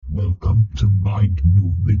Welcome to Mind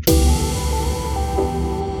Movement.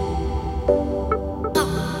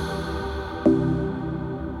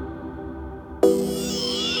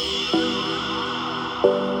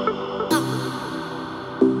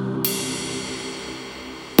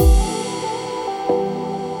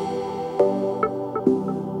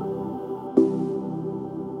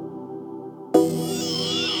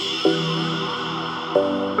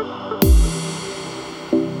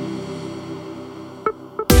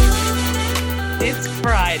 It's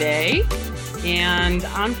Friday, and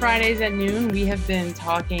on Fridays at noon, we have been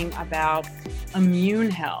talking about immune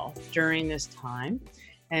health during this time.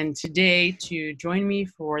 And today, to join me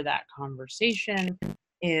for that conversation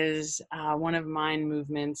is one of Mynd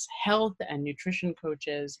Mvmt's health and nutrition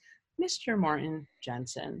coaches, Mr. Morten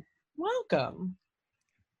Jensen. Welcome.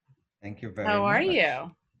 Thank you very much. How are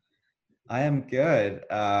you? I am good.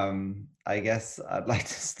 I guess I'd like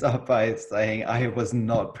to start by saying I was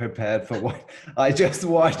not prepared for what I just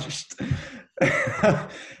watched.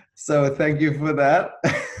 So thank you for that.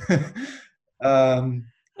 Oh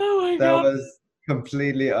my that God. was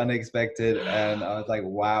completely unexpected. And I was like,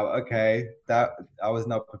 wow, okay. I was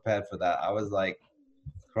not prepared for that. I was like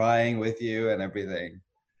crying with you and everything.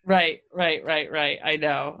 Right. I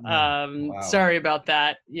know. Wow. Sorry about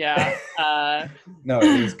that. Yeah. No,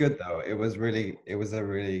 it was good though. It was a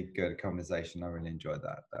really good conversation. I really enjoyed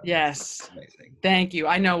that. Yes. Amazing. Thank you.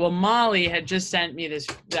 I know. Well, Molly had just sent me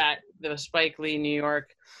the Spike Lee New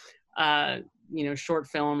York, short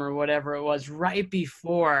film or whatever it was right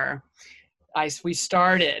before we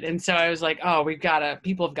started. And so I was like, oh,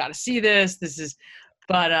 people have got to see this.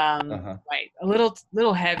 But right. A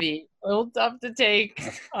little heavy, a little tough to take.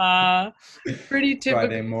 Pretty typical.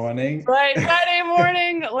 Friday morning. Right. Friday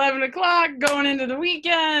morning, 11 o'clock, going into the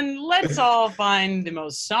weekend. Let's all find the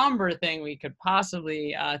most somber thing we could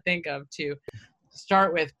possibly think of to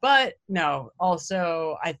start with. But no,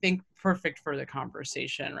 also, I think perfect for the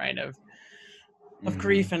conversation, right, of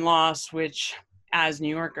grief and loss, which as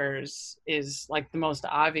New Yorkers is like the most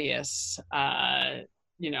obvious,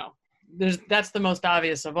 that's the most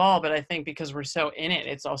obvious of all, but I think because we're so in it,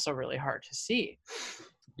 it's also really hard to see.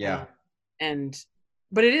 Yeah.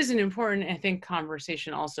 But it is an important, I think,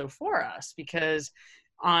 conversation also for us, because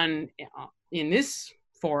in this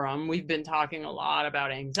forum, we've been talking a lot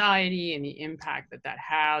about anxiety and the impact that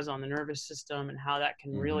has on the nervous system and how that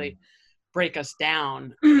can really break us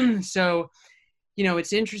down. So,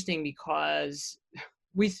 it's interesting because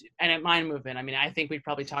and at Mynd Mvmt, I mean, I think we'd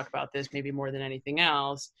probably talk about this maybe more than anything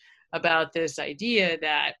else, about this idea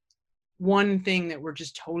that one thing that we're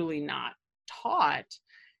just totally not taught,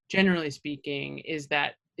 generally speaking, is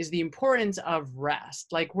the importance of rest.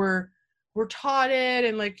 Like we're taught it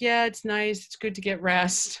and like, yeah, it's nice, it's good to get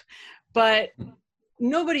rest, but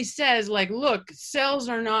nobody says like, look, cells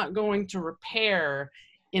are not going to repair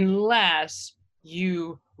unless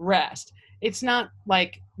you rest. It's not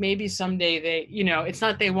like maybe someday it's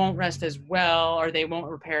not they won't rest as well or they won't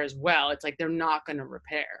repair as well. It's like they're not going to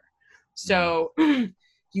repair. So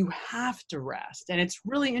you have to rest. And it's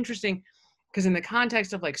really interesting because in the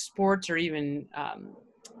context of like sports or even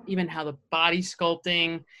how the body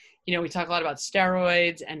sculpting, we talk a lot about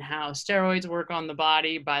steroids and how steroids work on the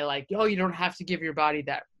body by like, oh, you don't have to give your body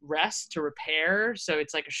that rest to repair. So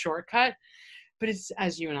it's like a shortcut. But it's,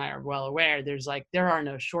 as you and I are well aware, there are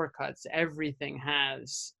no shortcuts. Everything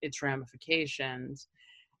has its ramifications.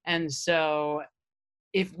 And so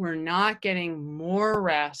if we're not getting more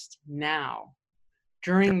rest now,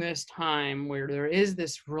 during this time where there is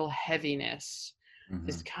this real heaviness,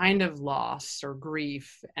 this kind of loss or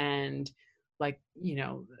grief, and like,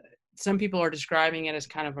 some people are describing it as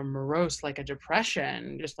kind of a morose, like a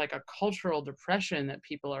depression, just like a cultural depression that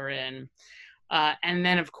people are in. And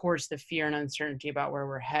then, of course, the fear and uncertainty about where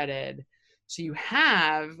we're headed. So you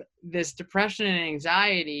have this depression and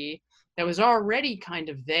anxiety that was already kind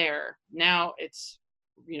of there. Now it's,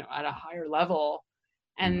 at a higher level.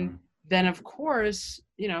 And then, of course,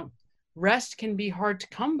 rest can be hard to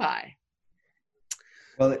come by.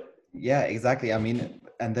 Well, yeah, exactly. I mean,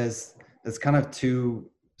 and there's kind of two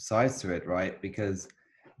sides to it, right? Because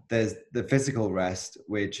there's the physical rest,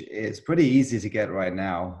 which is pretty easy to get right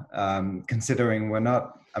now, considering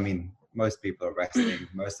most people are resting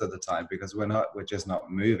most of the time because we're just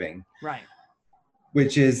not moving. Right.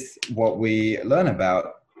 Which is what we learn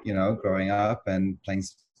about, growing up and playing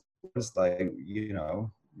sports, like,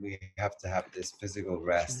 we have to have this physical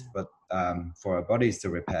rest, but for our bodies to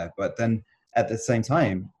repair. But then at the same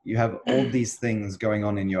time, you have all these things going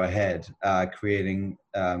on in your head, creating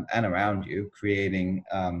and around you, creating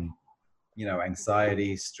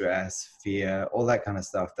anxiety, stress, fear, all that kind of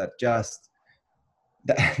stuff that just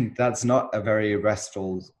that's not a very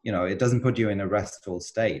restful, it doesn't put you in a restful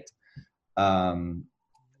state.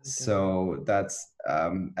 So that's,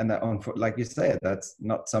 and that, like you say, that's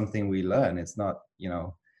not something we learn. It's not,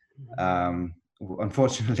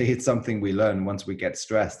 unfortunately, it's something we learn once we get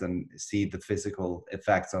stressed and see the physical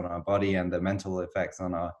effects on our body and the mental effects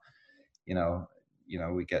on our,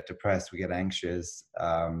 we get depressed, we get anxious.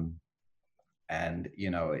 And,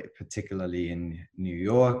 particularly in New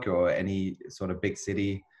York or any sort of big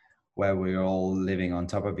city where we're all living on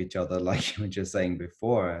top of each other, like you were just saying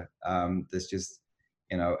before, there's just,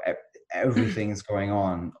 everything's going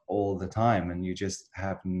on all the time, and you just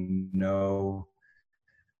have no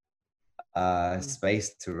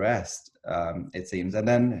space to rest, it seems. And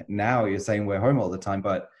then now you're saying we're home all the time,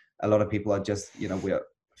 but a lot of people are just, we're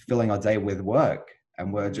filling our day with work,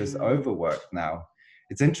 and we're just overworked now.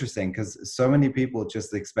 It's interesting because so many people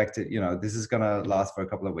just expect it, this is going to last for a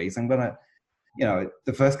couple of weeks. I'm going to,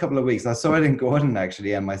 the first couple of weeks, I saw it in Gordon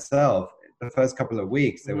actually and myself, the first couple of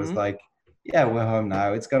weeks, it was like, yeah, we're home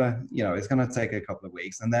now. It's gonna, it's gonna take a couple of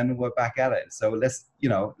weeks, and then we're back at it. So let's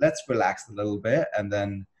relax a little bit, and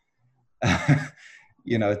then,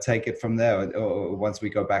 take it from there. Or once we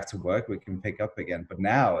go back to work, we can pick up again. But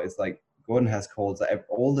now it's like Gordon has calls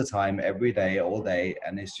all the time, every day, all day,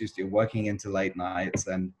 and it's just you're working into late nights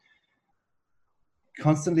and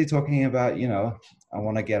constantly talking about, I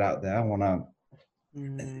want to get out there, I want to. I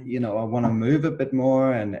want to move a bit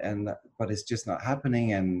more, but it's just not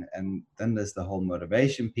happening. And then there's the whole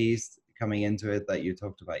motivation piece coming into it that you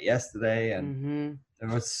talked about yesterday. And there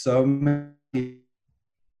are so many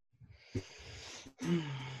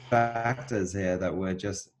factors here that we're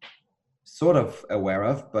just sort of aware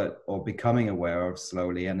of, or becoming aware of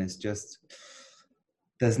slowly. And it's just,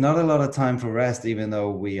 there's not a lot of time for rest, even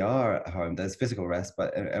though we are at home. There's physical rest,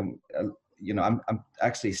 but I'm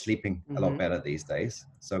actually sleeping a lot better these days.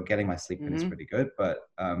 So getting my sleep in is pretty good. But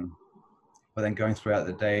then going throughout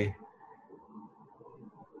the day,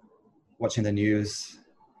 watching the news,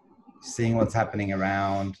 seeing what's happening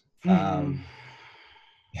around,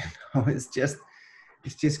 it's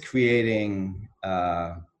just creating,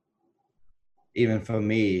 even for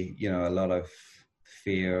me, a lot of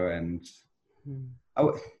fear. And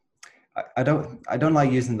I don't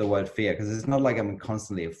like using the word fear, because it's not like I'm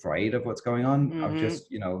constantly afraid of what's going on. I'm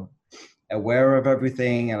just, aware of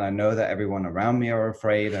everything, and I know that everyone around me are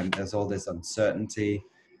afraid, and there's all this uncertainty,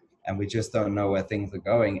 and we just don't know where things are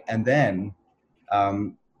going. And then,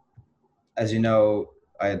 as you know,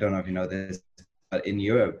 I don't know if you know this, but in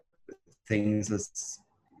Europe, things are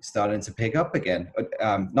starting to pick up again.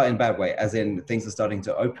 Not in a bad way, as in things are starting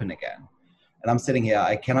to open again. And I'm sitting here,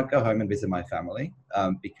 I cannot go home and visit my family,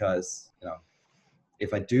 because,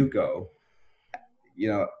 if I do go,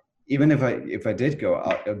 even if I did go,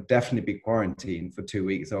 I'll definitely be quarantined for 2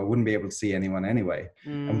 weeks, so I wouldn't be able to see anyone anyway.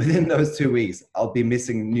 And within those 2 weeks, I'll be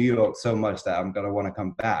missing New York so much that I'm going to want to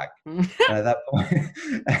come back. And at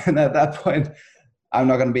that point, I'm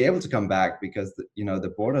not going to be able to come back because,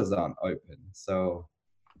 the borders aren't open. So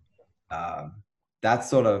that's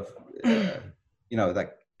sort of,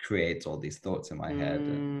 that creates all these thoughts in my head.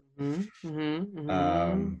 And,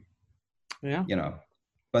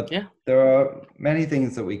 but there are many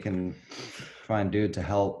things that we can try and do to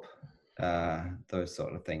help those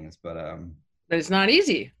sort of things. But it's not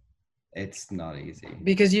easy. It's not easy.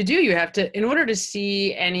 Because you have to, in order to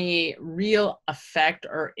see any real effect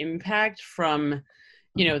or impact from,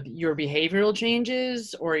 your behavioral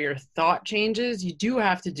changes or your thought changes, you do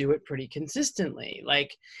have to do it pretty consistently.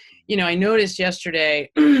 Like, I noticed yesterday,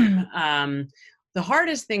 the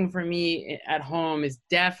hardest thing for me at home is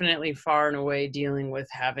definitely far and away dealing with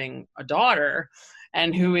having a daughter,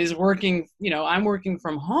 and who is working, I'm working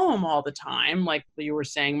from home all the time, like you were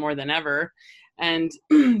saying, more than ever. And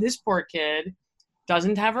this poor kid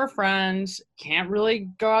doesn't have her friends, can't really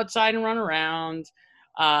go outside and run around,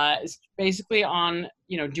 is basically on,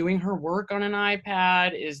 doing her work on an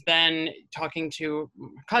iPad, is then talking to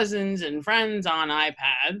cousins and friends on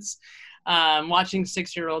iPads. Watching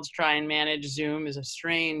 6-year-olds try and manage Zoom is a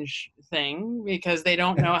strange thing, because they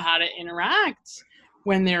don't know how to interact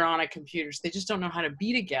when they're on a computer. So they just don't know how to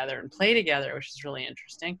be together and play together, which is really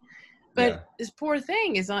interesting. But this poor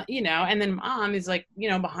thing is on, and then mom is like,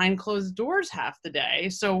 behind closed doors half the day.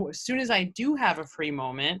 So as soon as I do have a free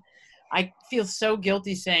moment, I feel so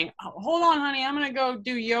guilty saying, oh, hold on, honey, I'm going to go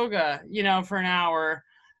do yoga, for an hour.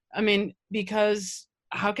 I mean, because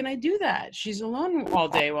how can I do that? She's alone all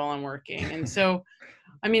day while I'm working. And so,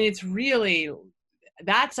 I mean, it's really,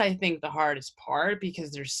 that's, I think, the hardest part,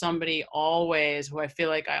 because there's somebody always who I feel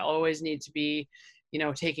like I always need to be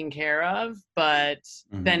taken care of. But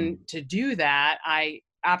then to do that, I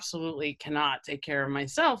absolutely cannot take care of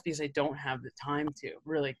myself because I don't have the time to,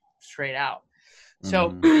 really straight out.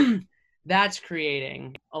 So that's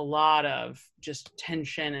creating a lot of just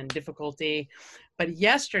tension and difficulty. But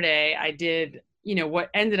yesterday I did,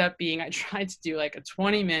 what ended up being, I tried to do like a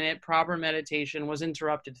 20-minute proper meditation, was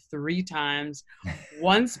interrupted 3 times,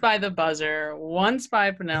 once by the buzzer, once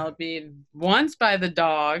by Penelope, once by the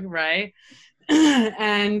dog, right?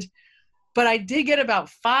 But I did get about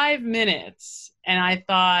 5 minutes, and I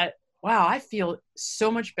thought, wow, I feel so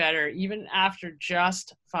much better even after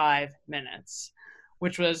just 5 minutes,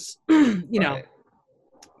 which was,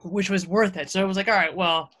 which was worth it. So it was like, all right,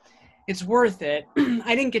 well, it's worth it.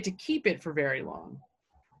 I didn't get to keep it for very long,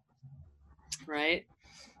 right?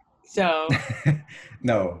 So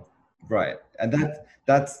no, right, and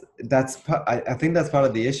that's I think that's part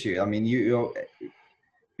of the issue. I mean, you're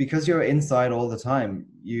because you're inside all the time,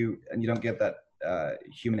 you don't get that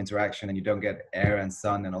human interaction, and you don't get air and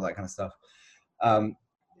sun and all that kind of stuff.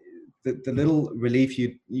 The little relief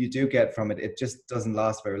you do get from it, it just doesn't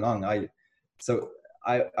last very long. I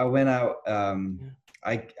went out.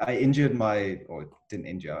 I injured didn't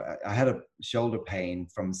injure. I had a shoulder pain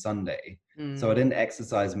from Sunday, so I didn't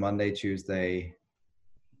exercise Monday, Tuesday,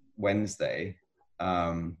 Wednesday.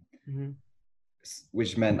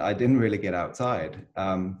 Which meant I didn't really get outside.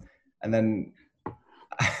 And then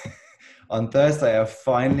on Thursday, I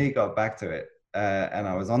finally got back to it. And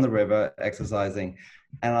I was on the river exercising,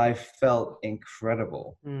 and I felt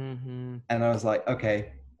incredible. And I was like,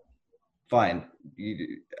 okay, fine.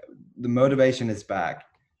 The motivation is back.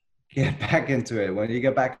 Get back into it. When you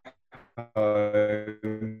get back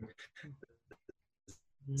home,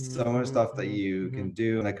 so much stuff that you can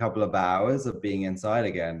do in a couple of hours of being inside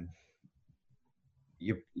again.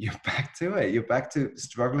 You're back to it. You're back to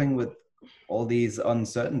struggling with all these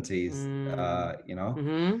uncertainties, and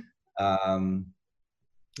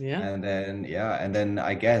then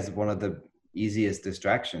I guess one of the easiest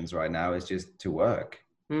distractions right now is just to work.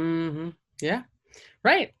 Yeah,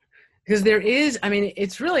 right. Because there is, I mean,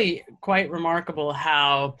 it's really quite remarkable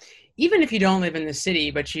how, even if you don't live in the city,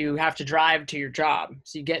 but you have to drive to your job.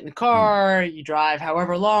 So you get in the car, you drive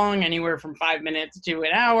however long, anywhere from 5 minutes to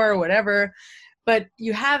an hour, whatever. But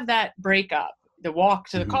you have that breakup, the walk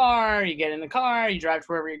to the car, you get in the car, you drive to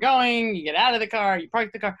wherever you're going, you get out of the car, you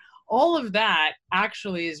park the car. All of that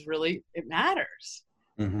actually is really, it matters.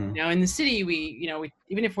 In the city, we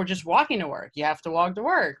even if we're just walking to work, you have to walk to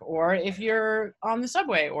work, or if you're on the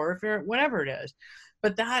subway, or if you're whatever it is.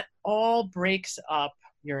 But that all breaks up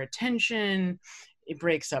your attention. It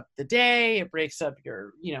breaks up the day. It breaks up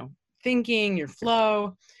your, thinking, your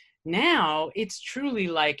flow. Now it's truly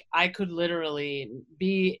like I could literally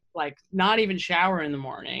be like not even shower in the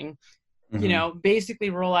morning,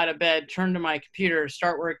 basically roll out of bed, turn to my computer,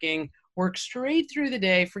 start working, work straight through the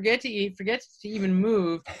day, forget to eat, forget to even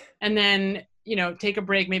move, and then, take a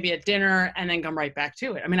break maybe at dinner and then come right back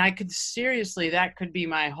to it. I mean, I could seriously, that could be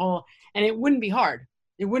my whole, and it wouldn't be hard.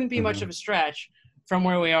 It wouldn't be much of a stretch from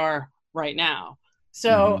where we are right now.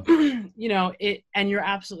 So, and you're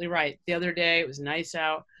absolutely right. The other day it was nice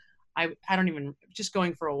out. I don't even, just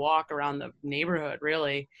going for a walk around the neighborhood,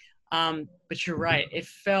 really. But you're right. It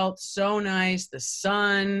felt so nice. The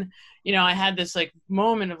sun, I had this like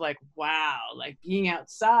moment of like, wow, like being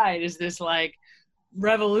outside is this like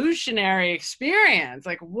revolutionary experience.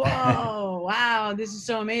 Like, whoa, wow, this is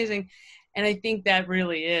so amazing. And I think that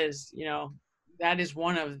really is, that is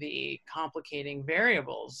one of the complicating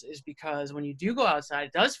variables, is because when you do go outside,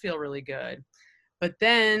 it does feel really good. But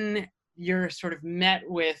then you're sort of met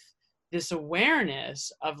with this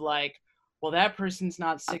awareness of like, well, that person's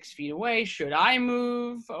not 6 feet away. Should I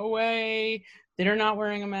move away? They're not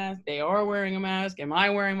wearing a mask. They are wearing a mask. Am I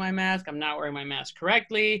wearing my mask? I'm not wearing my mask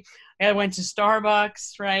correctly. I went to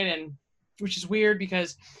Starbucks, right? And which is weird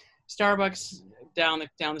because Starbucks down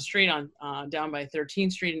the street down by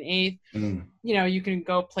 13th Street and 8th, you can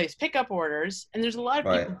go place pickup orders, and there's a lot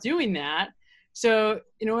of people doing that. So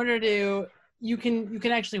in order to, you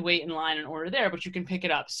can actually wait in line and order there, but you can pick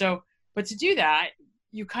it up. So, but to do that,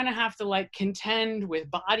 you kind of have to like contend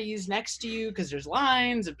with bodies next to you because there's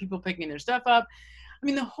lines of people picking their stuff up. I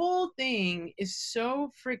mean, the whole thing is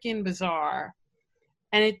so freaking bizarre,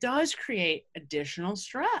 and it does create additional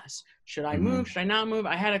stress. Should I move? Should I not move?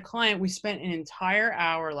 I had a client, we spent an entire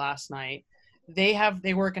hour last night.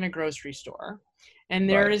 They work in a grocery store, and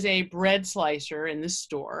there is a bread slicer in the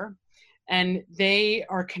store, and they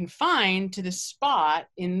are confined to the spot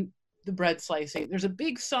in the bread slicing. There's a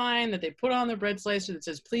big sign that they put on the bread slicer that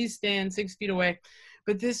says, please stand 6 feet away.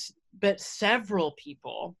 But several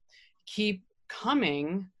people keep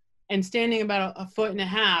coming and standing about a foot and a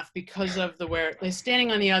half because of they're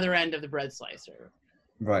standing on the other end of the bread slicer.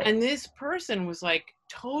 Right. And this person was like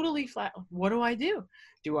totally flat. What do I do?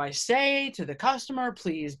 Do I say to the customer,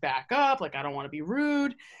 please back up? Like, I don't want to be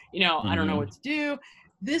rude. I don't know what to do.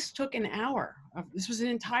 This took an hour. This was an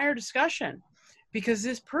entire discussion because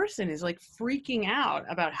this person is like freaking out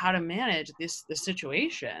about how to manage the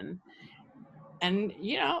situation. And,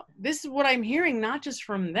 this is what I'm hearing, not just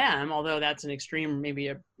from them, although that's an extreme, maybe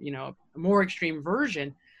a more extreme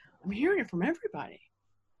version. I'm hearing it from everybody.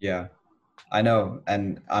 Yeah, I know.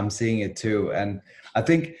 And I'm seeing it too. And I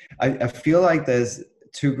think, I feel like there's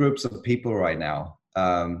two groups of people right now.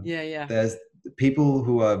 There's people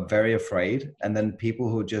who are very afraid, and then people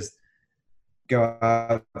who just go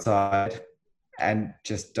outside and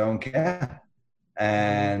just don't care.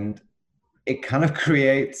 And it kind of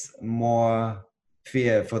creates more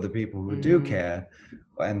fear for the people who do care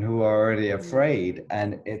and who are already afraid.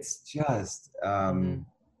 And it's just, and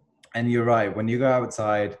you're right, when you go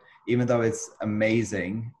outside, even though it's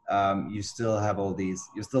amazing, you still have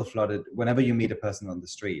you're still flooded. Whenever you meet a person on the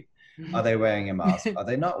street, are they wearing a mask? Are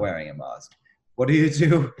they not wearing a mask? What do you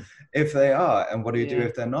do if they are? And what do you do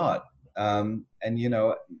if they're not? And,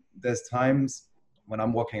 there's times when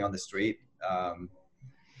I'm walking on the street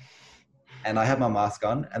and I have my mask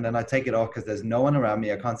on, and then I take it off because there's no one around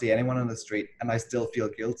me. I can't see anyone on the street, and I still feel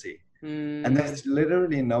guilty. And there's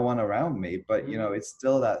literally no one around me, but it's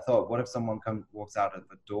still that thought. What if someone walks out of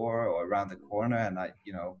the door or around the corner, and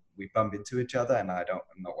we bump into each other, and I'm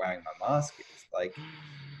not wearing my mask? It's like,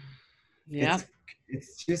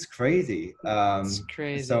 it's just crazy. It's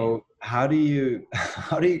crazy. So how do you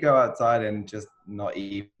go outside and just not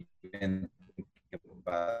even think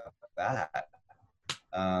about that?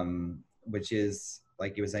 Which is,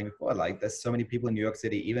 like you were saying before, like there's so many people in New York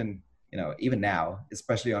City, even now,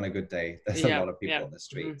 especially on a good day, there's a lot of people on the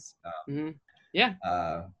streets. On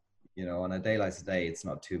a day like today, it's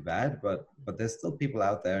not too bad, but there's still people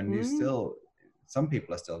out there, and some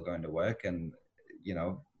people are still going to work, and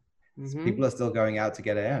people are still going out to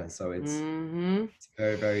get air. So it's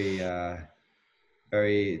very, very,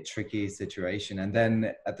 very tricky situation. And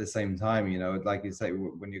then at the same time, like you say,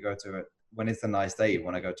 when it's a nice day, you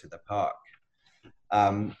want to go to the park.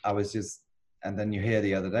 And then you hear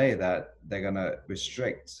the other day that they're going to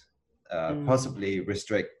possibly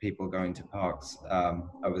restrict people going to parks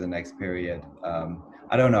over the next period.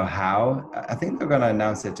 I don't know how. I think they're going to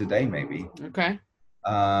announce it today, maybe. Okay.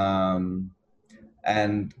 And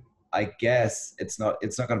I guess it's not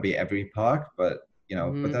going to be every park, but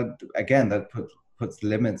but that puts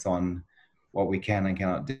limits on what we can and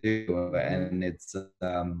cannot do, and it's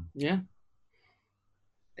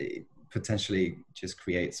it potentially just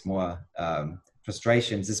creates more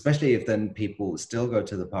frustrations, especially if then people still go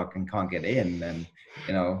to the park and can't get in. And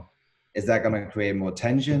is that going to create more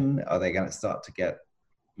tension? Are they going to start to get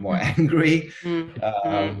more angry?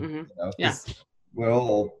 We're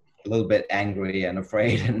all a little bit angry and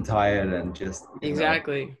afraid and tired and just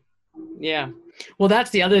exactly. Yeah. Well,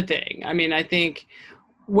 that's the other thing. I mean, I think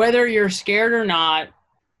whether you're scared or not,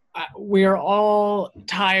 we're all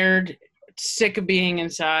tired, sick of being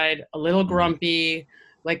inside, a little grumpy,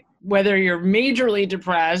 like whether you're majorly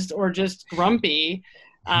depressed or just grumpy.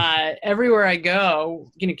 Everywhere I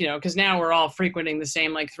go, because now we're all frequenting the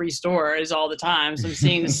same 3 stores all the time. So I'm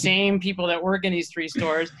seeing the same people that work in these 3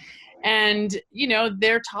 stores. And,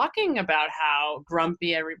 they're talking about how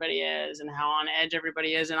grumpy everybody is and how on edge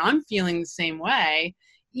everybody is. And I'm feeling the same way,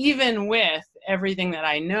 even with everything that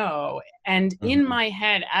I know. And in my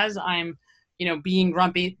head, as I'm, being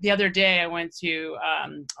grumpy, the other day I went to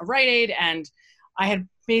a Rite Aid, and I had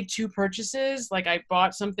made 2 purchases. Like, I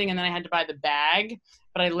bought something and then I had to buy the bag,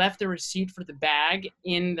 but I left the receipt for the bag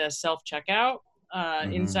in the self-checkout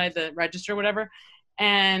inside the register or whatever.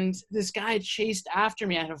 And this guy chased after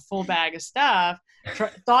me. I had a full bag of stuff,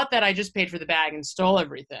 thought that I just paid for the bag and stole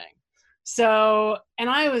everything. So, and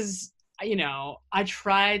I was, I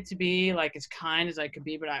tried to be as kind as I could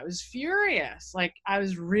be, but I was furious. I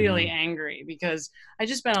was really angry because I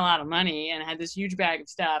just spent a lot of money and had this huge bag of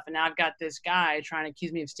stuff. And now I've got this guy trying to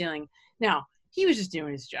accuse me of stealing. Now, he was just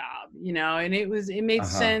doing his job, and it made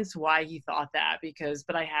sense why he thought that,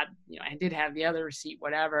 but I had, I did have the other receipt,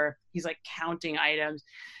 whatever. He's counting items,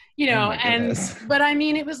 but I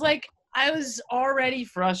mean, it was I was already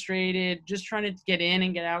frustrated, just trying to get in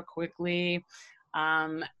and get out quickly.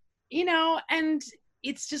 And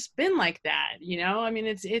it's just been like that, I mean,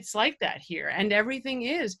 it's like that here, and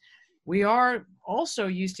we are also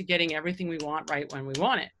used to getting everything we want right when we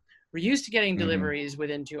want it. We're used to getting deliveries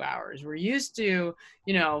within 2 hours. We're used to,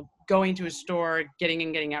 going to a store, getting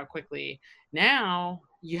in, getting out quickly. Now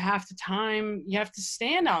you have to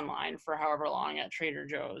stand online for however long at Trader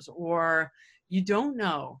Joe's, or you don't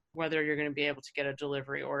know whether you're going to be able to get a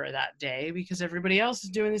delivery order that day because everybody else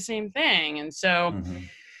is doing the same thing. And so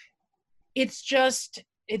it's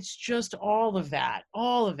just all of that,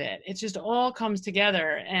 all of it. It just all comes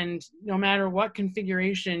together. And no matter what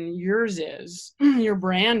configuration yours is, your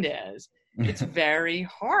brand is, it's very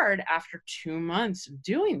hard after 2 months of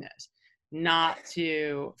doing this not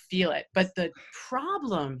to feel it. But the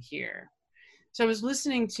problem here, so I was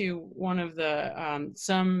listening to one of the,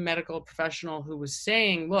 some medical professional who was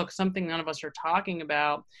saying, look, something none of us are talking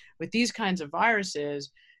about with these kinds of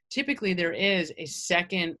viruses, typically there is a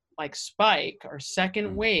second like spike or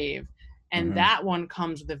second wave, and that one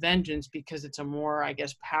comes with a vengeance because it's a more, I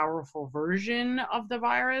guess, powerful version of the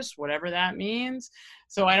virus, whatever that means.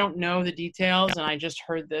 So I don't know the details, and I just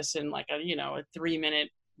heard this in like a 3-minute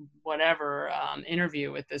whatever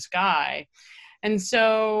interview with this guy. And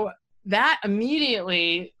so that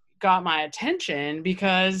immediately got my attention,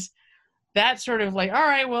 because that's sort of like, all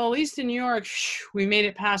right, well, at least in New York, we made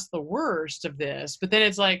it past the worst of this. But then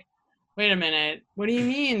it's like, wait a minute, what do you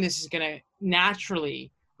mean this is going to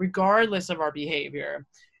naturally, regardless of our behavior,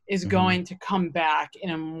 is going to come back in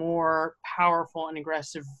a more powerful and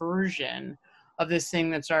aggressive version of this thing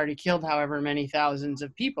that's already killed however many thousands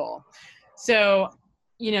of people? So,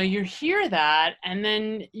 you hear that, and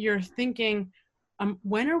then you're thinking,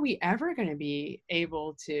 when are we ever going to be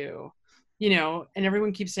able to, and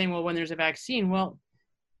everyone keeps saying, well, when there's a vaccine. Well,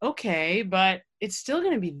 okay, but it's still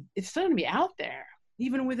going to be out there,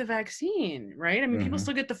 even with a vaccine, right? I mean, people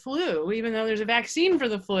still get the flu, even though there's a vaccine for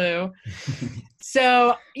the flu.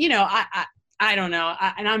 So, I don't know.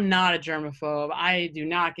 And I'm not a germaphobe. I do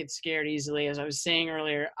not get scared easily. As I was saying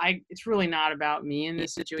earlier, it's really not about me in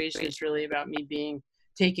this situation. It's really about me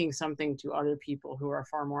taking something to other people who are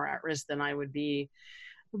far more at risk than I would be.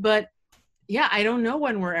 But yeah, I don't know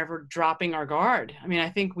when we're ever dropping our guard. I mean, I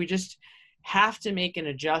think we just have to make an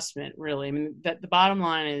adjustment, really. I mean, that the bottom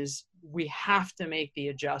line is we have to make the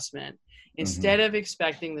adjustment. Instead of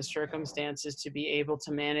expecting the circumstances to be able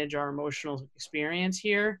to manage our emotional experience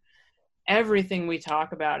here, everything we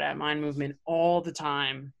talk about at Mind Movement all the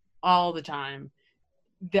time,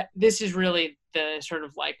 that this is really the sort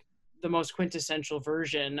of like the most quintessential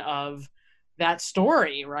version of that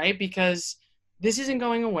story, right? Because this isn't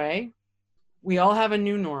going away. We all have a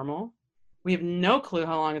new normal. We have no clue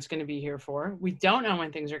how long it's going to be here for. We don't know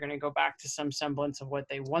when things are going to go back to some semblance of what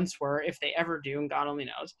they once were, if they ever do, and God only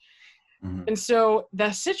knows. And so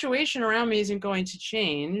the situation around me isn't going to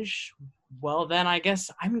change. Well, then I guess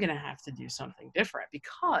I'm going to have to do something different,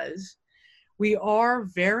 because we are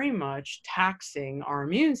very much taxing our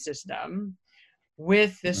immune system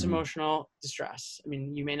with this emotional distress. I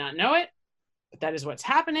mean, you may not know it, but that is what's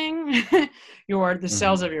happening. The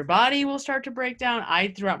cells of your body will start to break down.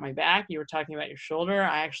 I threw out my back. You were talking about your shoulder.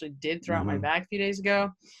 I actually did throw out my back a few days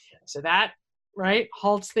ago. So that, right,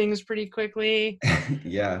 halts things pretty quickly.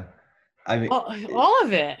 Yeah. I mean, all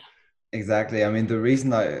of it. Exactly. I mean, the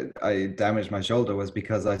reason I damaged my shoulder was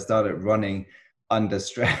because I started running under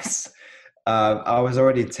stress. I was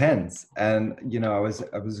already tense, and I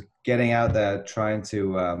was getting out there trying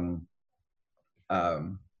to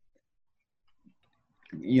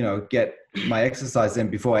get my exercise in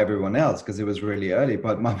before everyone else, because it was really early,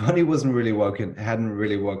 but my body hadn't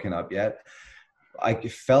really woken up yet. I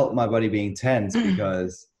felt my body being tense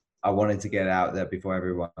because I wanted to get out there before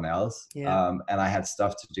everyone else. And I had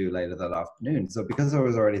stuff to do later that afternoon. So because I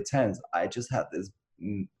was already tense, I just had this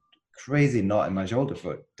crazy knot in my shoulder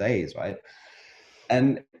for days, right?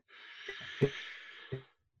 But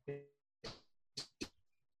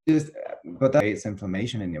that creates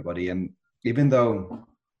inflammation in your body. And even though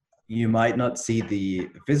you might not see the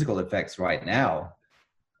physical effects right now,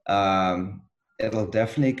 it'll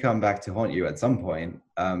definitely come back to haunt you at some point.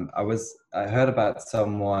 I heard about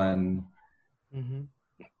someone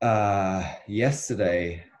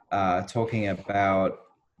yesterday talking about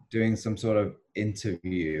doing some sort of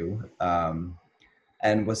interview,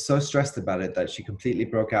 and was so stressed about it that she completely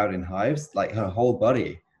broke out in hives. Like her whole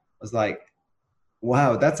body was like,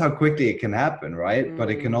 wow, that's how quickly it can happen, right? But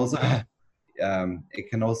it can also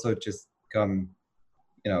just come,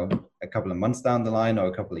 a couple of months down the line or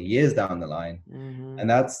a couple of years down the line. And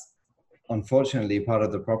that's unfortunately part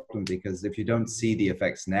of the problem, because if you don't see the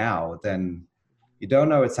effects now, then you don't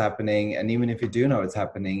know it's happening. And even if you do know it's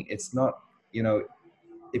happening, it's not,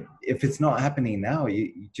 if it's not happening now,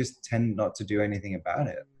 you just tend not to do anything about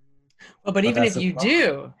it. Well, but even if you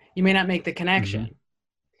do, you may not make the connection.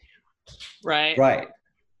 Right. Right.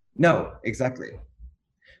 No, exactly.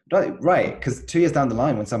 Right, because 2 years down the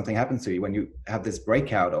line, when something happens to you, when you have this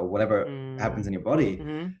breakout or whatever happens in your body,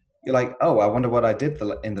 you're like, oh, I wonder what I did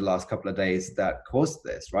in the last couple of days that caused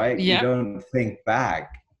this, right? You don't think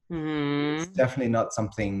back. It's definitely not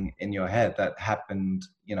something in your head that happened,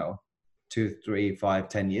 2, 3, 5,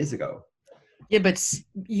 10 years ago. Yeah, but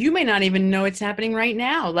you may not even know it's happening right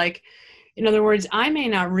now. Like, in other words, I may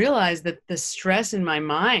not realize that the stress in my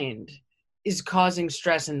mind is causing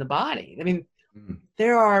stress in the body. I mean,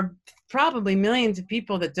 there are probably millions of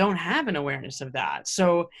people that don't have an awareness of that.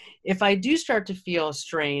 So if I do start to feel a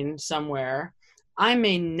strain somewhere, I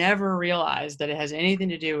may never realize that it has anything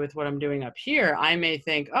to do with what I'm doing up here. I may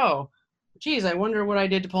think, oh, geez, I wonder what I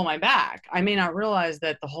did to pull my back. I may not realize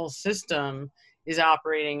that the whole system is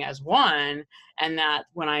operating as one, and that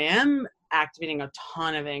when I am activating a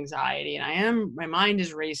ton of anxiety and my mind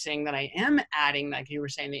is racing, that I am adding, like you were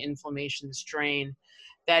saying, the inflammation, the strain,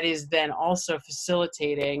 that is then also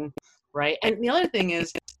facilitating, right? And the other thing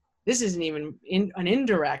is, this isn't even an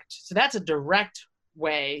indirect, so that's a direct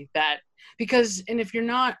way that, because, and if you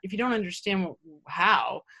don't understand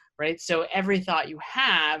how, right? So every thought you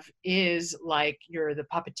have is like you're the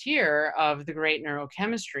puppeteer of the great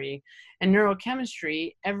neurochemistry. And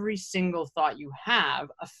neurochemistry, every single thought you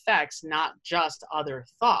have affects not just other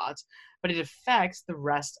thoughts, but it affects the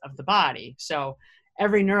rest of the body. So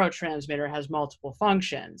every neurotransmitter has multiple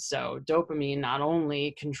functions. So dopamine not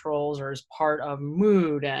only controls or is part of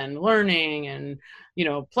mood and learning and,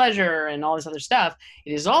 pleasure and all this other stuff,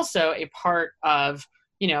 it is also a part of,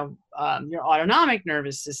 your autonomic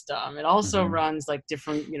nervous system. It also runs like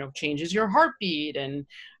different, changes your heartbeat and,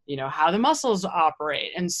 how the muscles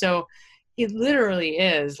operate. And so it literally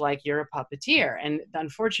is like you're a puppeteer. And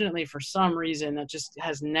unfortunately, for some reason, that just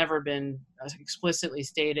has never been explicitly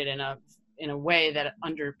stated in a way that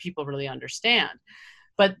people really understand.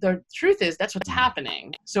 But the truth is, that's what's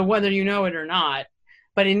happening. So whether you know it or not,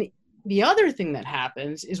 but the other thing that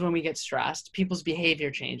happens is when we get stressed, people's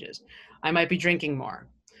behavior changes. I might be drinking more.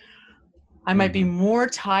 I might be more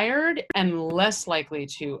tired and less likely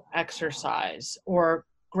to exercise, or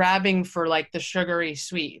grabbing for like the sugary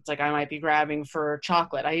sweets. Like I might be grabbing for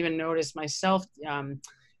chocolate. I even noticed myself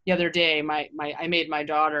the other day, I made my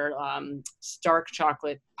daughter dark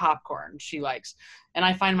chocolate popcorn she likes. And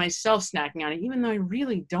I find myself snacking on it, even though I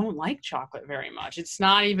really don't like chocolate very much. It's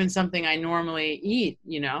not even something I normally eat,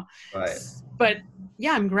 Right. But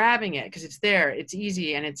yeah, I'm grabbing it because it's there, it's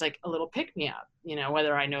easy, and it's like a little pick-me-up,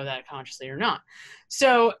 whether I know that consciously or not.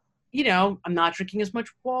 So, I'm not drinking as much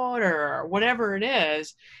water or whatever it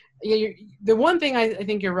is. The one thing I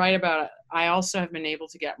think you're right about, I also have been able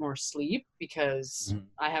to get more sleep because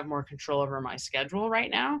I have more control over my schedule right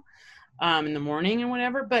now in the morning and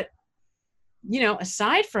whatever. But,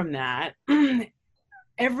 aside from that,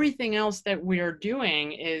 everything else that we are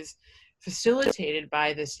doing is facilitated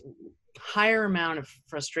by this higher amount of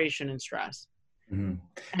frustration and stress.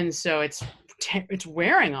 And so it's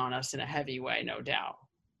wearing on us in a heavy way, no doubt.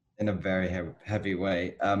 In a very heavy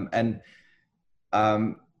way.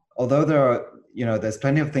 Although there are, there's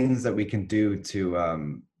plenty of things that we can do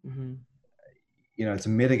to, to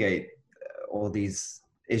mitigate all these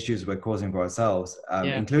issues we're causing for ourselves,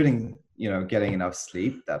 including, getting enough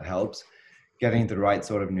sleep, that helps, getting the right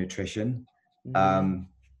sort of nutrition.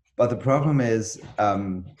 But the problem is,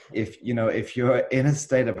 if you're in a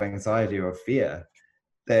state of anxiety or fear,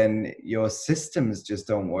 then your systems just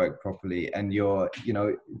don't work properly. And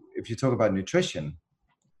if you talk about nutrition,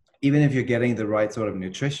 even if you're getting the right sort of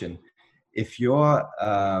nutrition, if your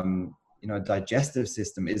digestive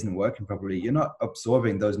system isn't working properly, you're not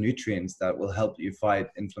absorbing those nutrients that will help you fight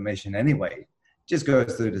inflammation anyway. It just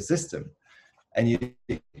goes through the system, and you're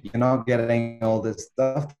not getting all this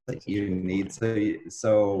stuff that you need.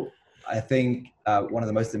 So I think one of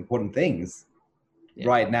the most important things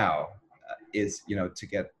right now is, to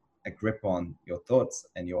get a grip on your thoughts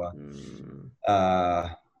and your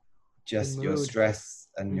just your stress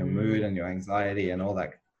and your mood and your anxiety and all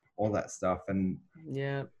that stuff. And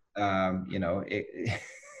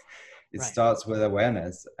it starts with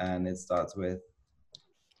awareness, and it starts with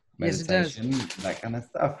meditation, that kind of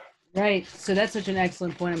stuff. Right. So that's such an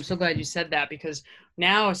excellent point. I'm so glad you said that, because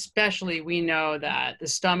now especially we know that the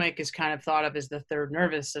stomach is kind of thought of as the third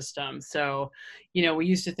nervous system. So, we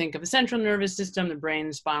used to think of the central nervous system, the brain,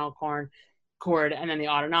 the spinal cord, and then the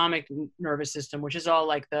autonomic nervous system, which is all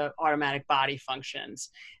like the automatic body functions.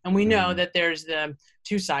 And we know that there's the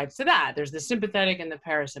two sides to that. There's the sympathetic and the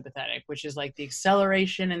parasympathetic, which is like the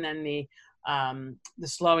acceleration and then the the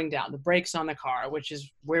slowing down, the brakes on the car, which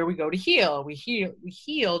is where we go to heal. We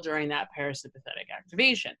heal during that parasympathetic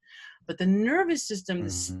activation. But the nervous system, the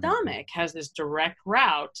stomach, has this direct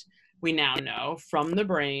route, we now know, from the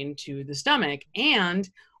brain to the stomach. And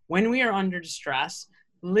when we are under distress,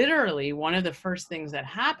 literally one of the first things that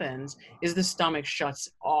happens is the stomach shuts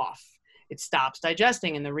off. It stops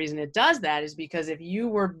digesting. And the reason it does that is because if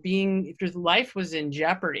your life was in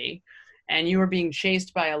jeopardy and you were being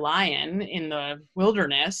chased by a lion in the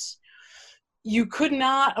wilderness, you could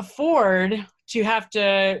not afford to have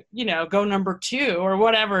to, go number 2 or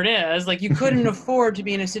whatever it is. Like, you couldn't afford to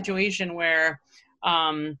be in a situation where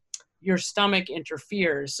your stomach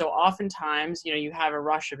interferes. So oftentimes, you have a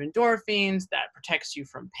rush of endorphins that protects you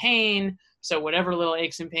from pain. So whatever little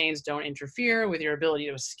aches and pains don't interfere with your ability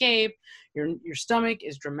to escape. Your stomach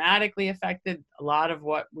is dramatically affected. A lot of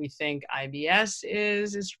what we think IBS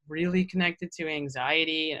is really connected to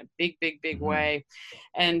anxiety in a big way.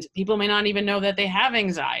 And people may not even know that they have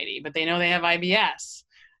anxiety, but they know they have IBS.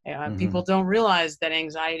 People don't realize that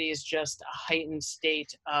anxiety is just a heightened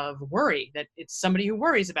state of worry, that it's somebody who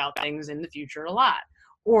worries about things in the future a lot,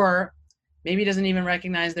 or maybe doesn't even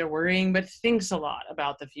recognize they're worrying, but thinks a lot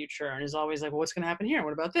about the future and is always like, well, what's going to happen here?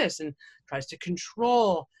 What about this? And tries to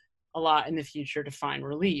control a lot in the future to find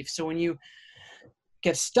relief. So when you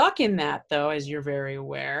get stuck in that, though, as you're very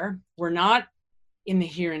aware, we're not in the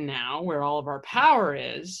here and now where all of our power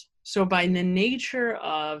is. So by the nature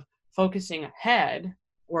of focusing ahead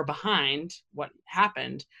or behind what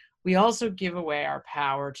happened, we also give away our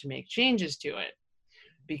power to make changes to it,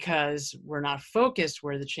 because we're not focused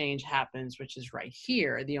where the change happens, which is right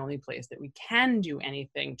here, the only place that we can do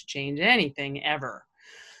anything to change anything ever.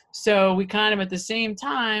 So we kind of, at the same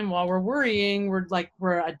time, while we're worrying, we're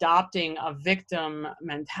adopting a victim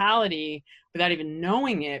mentality without even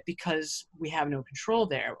knowing it, because we have no control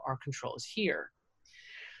there. Our control is here.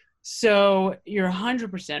 So you're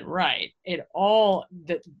 100% right.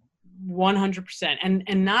 100%.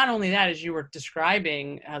 And not only that, as you were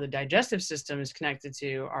describing how the digestive system is connected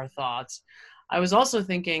to our thoughts, I was also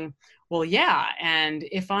thinking, well, yeah, and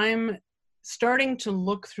if I'm starting to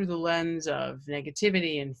look through the lens of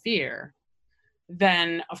negativity and fear,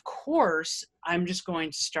 then of course I'm just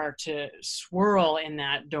going to start to swirl in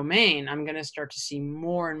that domain. I'm going to start to see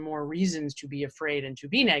more and more reasons to be afraid and to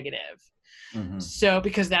be negative. So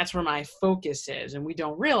because that's where my focus is, and we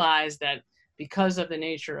don't realize that because of the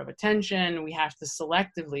nature of attention, we have to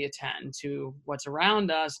selectively attend to what's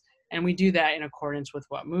around us. And we do that in accordance with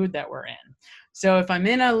what mood that we're in. So if I'm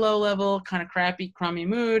in a low level, kind of crappy, crummy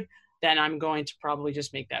mood, then I'm going to probably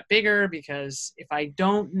just make that bigger, because if I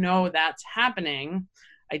don't know that's happening,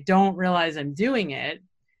 I don't realize I'm doing it,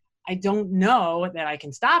 I don't know that I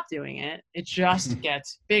can stop doing it. It just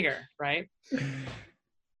gets bigger, right?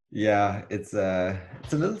 Yeah, it's a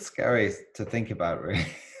little scary to think about, really.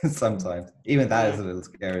 Sometimes even that is a little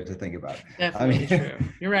scary to think about. Definitely true.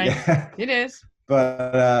 You're right. Yeah. It is.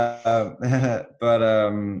 But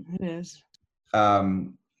it is.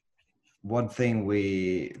 One thing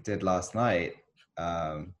we did last night,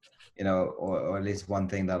 or at least one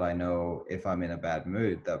thing that I know, if I'm in a bad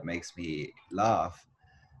mood, that makes me laugh,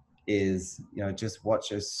 is just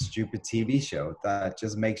watch a stupid TV show that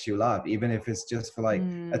just makes you laugh, even if it's just for like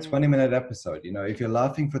a 20-minute episode. If you're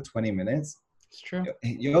laughing for 20 minutes, it's true.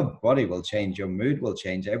 Your body will change, your mood will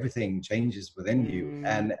change, everything changes within you,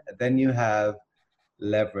 and then you have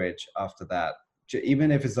leverage after that,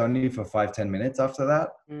 even if it's only for 5-10 minutes after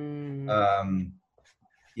that.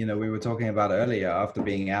 We were talking about earlier, after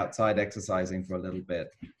being outside exercising for a little bit,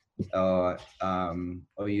 or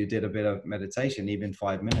you did a bit of meditation, even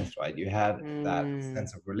 5 minutes, right? You had that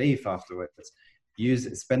sense of relief afterwards.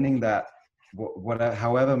 Spending that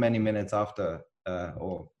however many minutes after,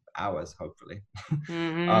 or hours, hopefully,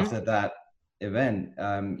 after that event,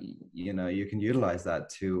 you can utilize that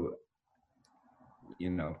to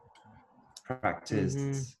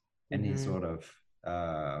practice any sort of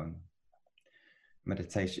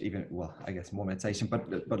meditation, even, well, I guess more meditation,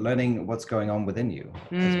 but learning what's going on within you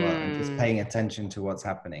as well, and just paying attention to what's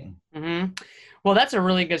happening. Well, that's a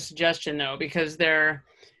really good suggestion, though, because there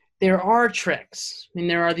are tricks. I mean,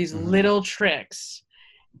 there are these little tricks,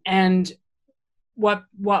 and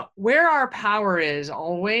where our power is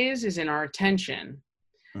always is in our attention.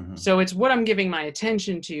 So it's what I'm giving my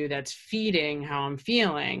attention to that's feeding how I'm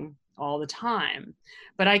feeling all the time.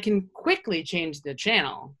 But I can quickly change the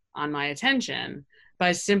channel on my attention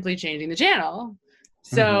by simply changing the channel.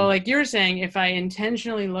 So like you're saying, if I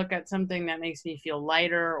intentionally look at something that makes me feel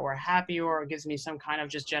lighter or happier, or gives me some kind of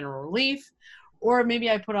just general relief, or maybe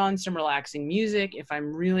I put on some relaxing music, if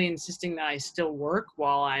I'm really insisting that I still work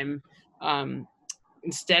while I'm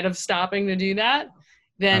instead of stopping to do that,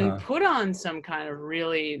 then Uh-huh. put on some kind of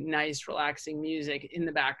really nice, relaxing music in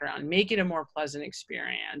the background. Make it a more pleasant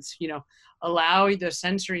experience. Allow the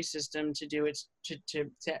sensory system to do its to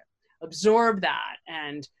absorb that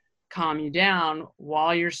and calm you down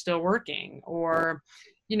while you're still working, or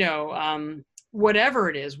whatever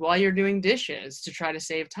it is, while you're doing dishes, to try to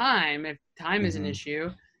save time. If time is an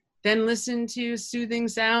issue, then listen to soothing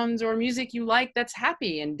sounds or music you like that's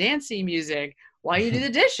happy and dancey music while you do the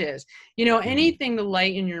dishes. Anything to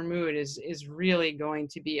lighten your mood is really going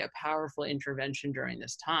to be a powerful intervention during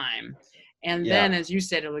this time. And then, as you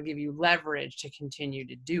said, it will give you leverage to continue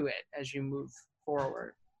to do it as you move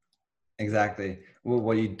forward. Exactly. Well,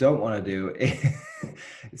 what you don't want to do,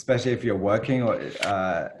 especially if you're working or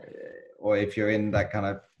if you're in a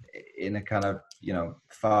kind of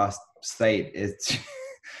fast state, is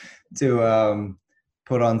to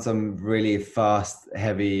put on some really fast,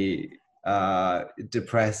 heavy,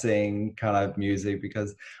 depressing kind of music,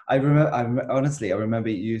 because I remember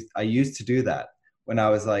I used to do that when I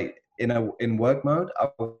was like in work mode. I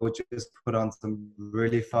would just put on some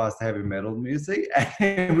really fast heavy metal music,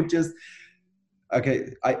 and it would just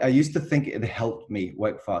I used to think it helped me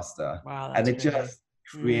work faster. Wow, and it great. just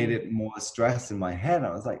created more stress in my head.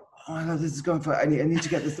 I was like, oh my god, this is going for I need to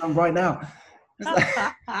get this done right now.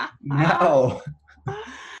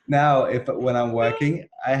 Now when I'm working,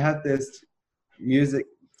 I have this music,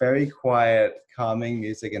 very quiet, calming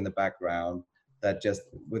music in the background, that just,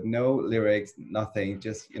 with no lyrics, nothing,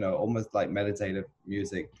 just almost like meditative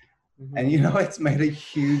music. And it's made a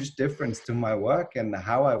huge difference to my work and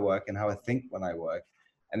how I work and how I think when I work.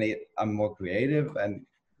 And I'm more creative, and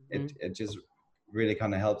it just really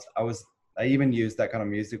kind of helps. I even used that kind of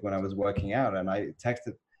music when I was working out, and I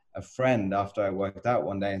texted a friend after I worked out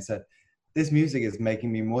one day and said, this music is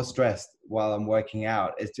making me more stressed while I'm working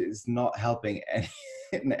out. It's not helping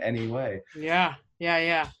in any way. Yeah.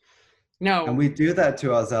 No. And we do that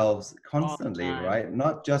to ourselves constantly, right?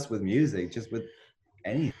 Not just with music, just with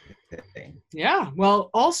anything. Yeah. Well,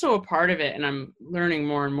 also a part of it, and I'm learning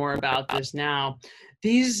more and more about this now,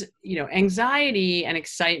 these, anxiety and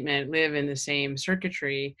excitement live in the same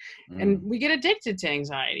circuitry, and we get addicted to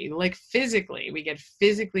anxiety, like physically. We get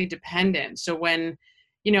physically dependent. So when,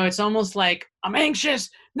 it's almost like, I'm anxious,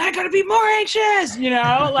 not going to be more anxious,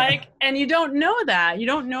 and you don't know that. You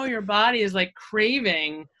don't know your body is like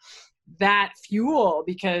craving that fuel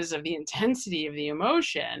because of the intensity of the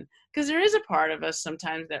emotion. Because there is a part of us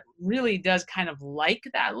sometimes that really does kind of like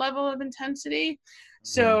that level of intensity.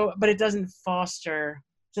 So, but it doesn't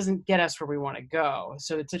get us where we want to go.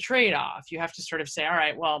 So it's a trade-off. You have to sort of say, all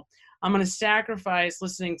right, well, I'm going to sacrifice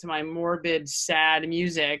listening to my morbid, sad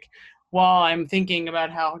music while I'm thinking about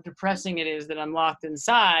how depressing it is that I'm locked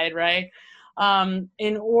inside, right?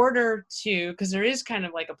 In order to, because there is kind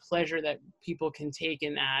of like a pleasure that people can take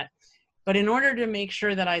in that. But in order to make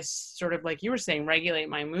sure that I sort of, like you were saying, regulate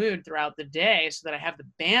my mood throughout the day so that I have the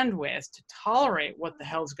bandwidth to tolerate what the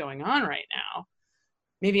hell's going on right now,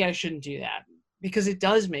 maybe I shouldn't do that, because it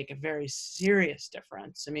does make a very serious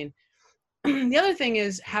difference. I mean, the other thing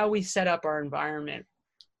is how we set up our environment.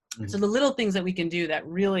 So the little things that we can do that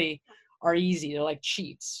really are easy, they're like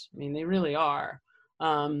cheats. I mean, they really are.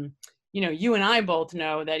 You and I both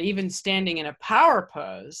know that even standing in a power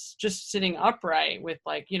pose, just sitting upright with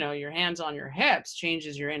your hands on your hips,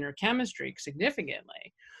 changes your inner chemistry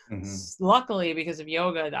significantly. Luckily, because of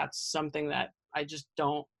yoga, that's something that I just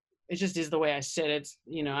don't, it just is the way I sit. It's,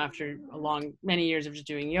 after many years of just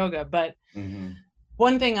doing yoga. But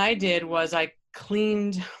one thing I did was I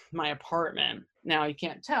cleaned my apartment. Now you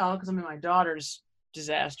can't tell because I'm in my daughter's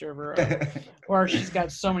disaster room, or she's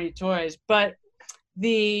got so many toys, but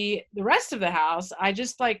the rest of the house, I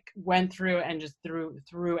just went through and just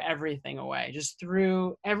threw everything away. Just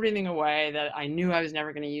threw everything away that I knew I was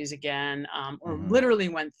never going to use again, or literally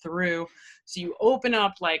went through. So you open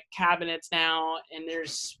up cabinets now and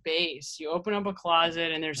there's space. You open up a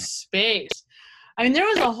closet and there's space. I mean, there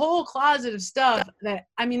was a whole closet of stuff that,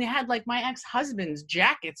 it had my ex-husband's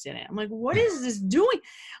jackets in it. I'm like, what is this doing?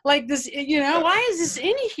 Why is this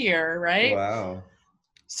in here? Right? Wow.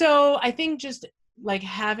 So I think just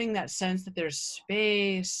having that sense that there's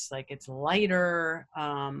space, it's lighter,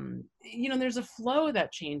 there's a flow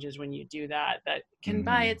that changes when you do that can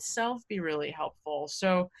by itself be really helpful.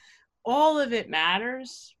 So all of it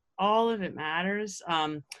matters.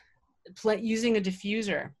 Using a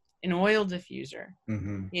diffuser, an oil diffuser,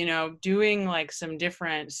 doing some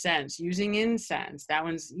different scents, using incense, that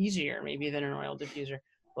one's easier maybe than an oil diffuser.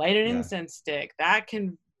 Light an incense stick, that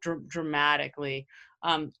can dramatically,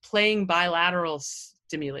 playing bilateral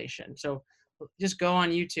stimulation. So just go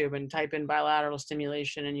on YouTube and type in bilateral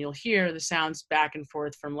stimulation, and you'll hear the sounds back and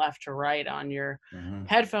forth from left to right on your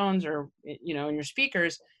headphones or, you know, in your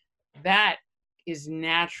speakers. That is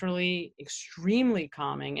naturally extremely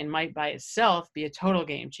calming and might by itself be a total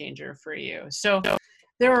game changer for you. So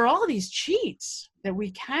there are all these cheats that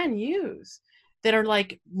we can use that are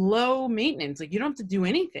like low maintenance. Like you don't have to do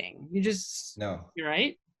anything. You just, you're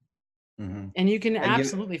right. And you can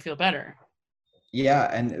absolutely feel better. Yeah.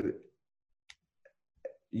 And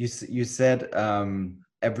you said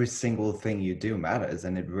every single thing you do matters,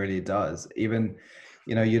 and it really does. Even,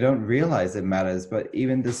 you know, you don't realize it matters, but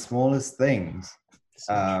even the smallest things,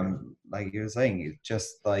 like you were saying,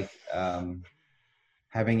 just like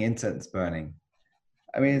having incense burning.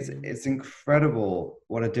 I mean, it's incredible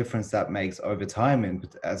what a difference that makes over time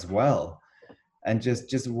as well. And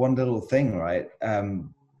just one little thing, right?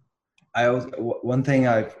 One thing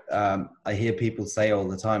I hear people say all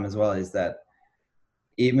the time as well is that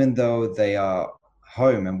even though they are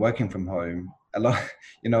home and working from home, a lot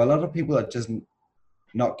of people are just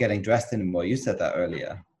not getting dressed anymore. You said that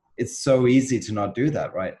earlier. It's so easy to not do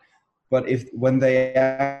that, right? But when they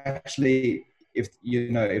actually, if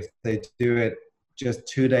they do it just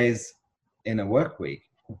 2 days in a work week,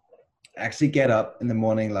 actually get up in the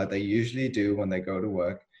morning like they usually do when they go to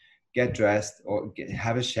work, get dressed or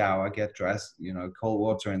have a shower, get dressed, you know, cold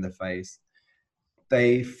water in the face,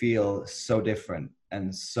 they feel so different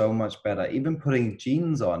and so much better. Even putting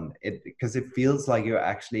jeans on it, because it feels like you're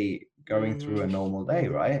actually going through a normal day,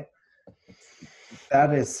 right?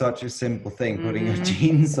 That is such a simple thing, putting your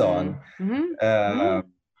jeans on. I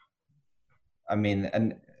mean,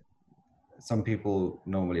 and some people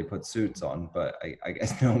normally put suits on, but I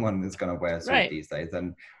guess no one is going to wear a suit these days.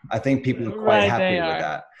 And I think people are quite happy with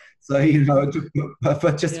that. So, you know,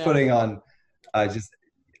 but just putting on just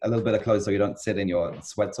a little bit of clothes so you don't sit in your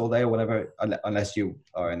sweats all day or whatever, unless you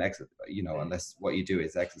are unless what you do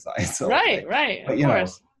is exercise. Right. But, of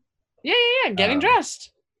course. Yeah. Getting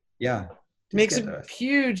dressed. Yeah. Makes a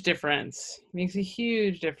huge difference. Makes a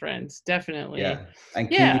huge difference. Definitely. Yeah. And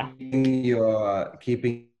keeping your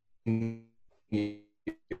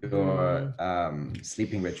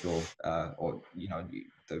sleeping ritual or, you know,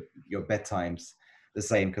 your bedtimes the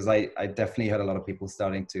same, because I definitely heard a lot of people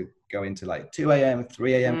starting to go into like 2 a.m.,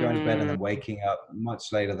 3 a.m. going to bed and then waking up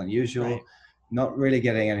much later than usual, not really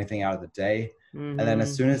getting anything out of the day. And then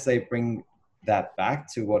as soon as they bring that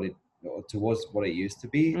back to towards what it used to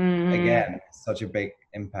be, again, such a big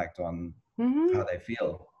impact on how they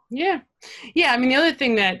feel. Yeah. I mean, the other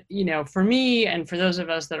thing that, you know, for me and for those of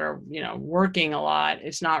us that are, you know, working a lot,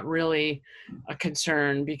 it's not really a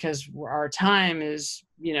concern because our time is,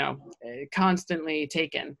 you know, constantly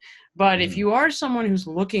taken. But if you are someone who's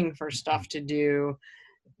looking for stuff to do,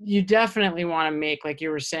 you definitely want to make, like you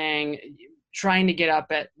were saying, trying to get up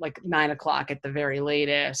at like 9 o'clock at the very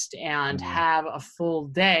latest and have a full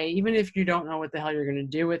day, even if you don't know what the hell you're going to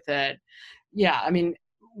do with it. Yeah. I mean,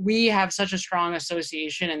 we have such a strong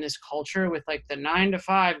association in this culture with like the 9 to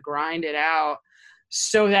 5 grind it out,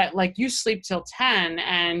 so that like you sleep till 10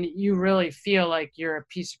 and you really feel like you're a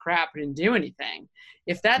piece of crap and didn't do anything.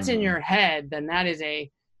 If that's in your head, then that is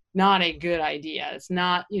not a good idea. It's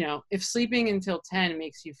not, you know, if sleeping until 10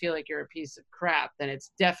 makes you feel like you're a piece of crap, then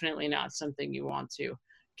it's definitely not something you want to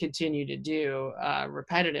continue to do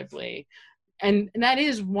repetitively. And that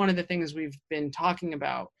is one of the things we've been talking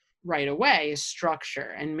about right away, is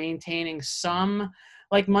structure and maintaining some,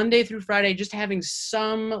 like Monday through Friday, just having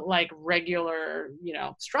some like regular, you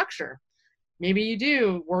know, structure. Maybe you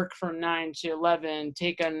do work from 9 to 11,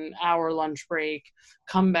 take an hour lunch break,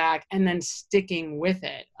 come back, and then sticking with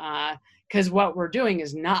it. Because what we're doing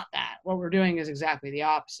is not that. What we're doing is exactly the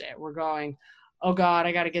opposite. We're going, oh God,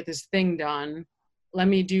 I got to get this thing done. Let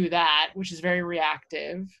me do that, which is very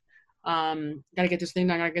reactive. Gotta get this thing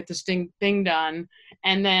done, gotta get this thing done.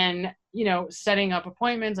 And then, you know, setting up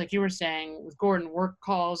appointments, like you were saying with Gordon, work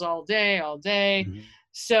calls all day.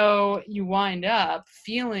 So you wind up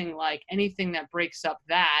feeling like anything that breaks up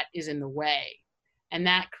that is in the way. And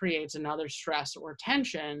that creates another stress or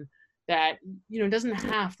tension that, you know, doesn't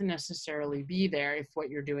have to necessarily be there if what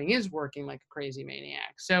you're doing is working like a crazy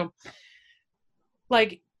maniac. So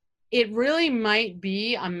like, it really might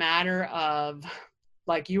be a matter of,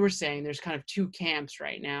 like you were saying, there's kind of two camps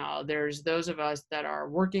right now. There's those of us that are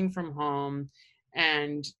working from home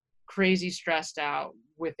and crazy stressed out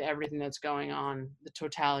with everything that's going on, the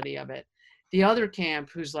totality of it. The other camp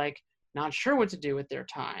who's like not sure what to do with their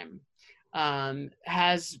time,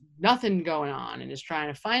 has nothing going on and is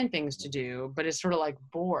trying to find things to do, but is sort of like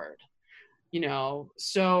bored, you know?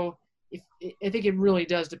 So I think it really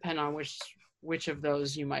does depend on which which of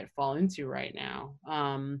those you might fall into right now.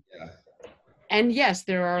 Yeah. And yes,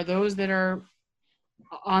 there are those that are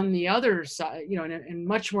on the other side, you know, in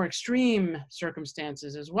much more extreme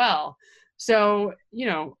circumstances as well. So, you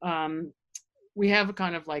know, we have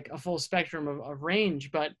kind of like a full spectrum of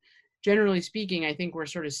range, but generally speaking, I think we're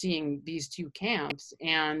sort of seeing these two camps,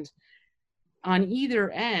 and on either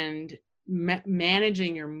end,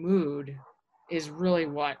 managing your mood is really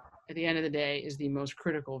what, at the end of the day, is the most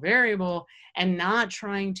critical variable, and not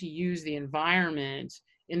trying to use the environment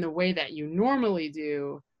in the way that you normally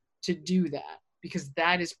do to do that, because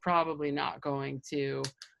that is probably not going to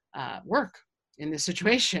work in this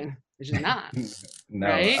situation. It's just not. No,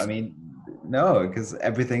 right? I mean, no, because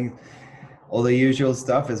everything, all the usual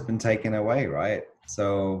stuff has been taken away, right?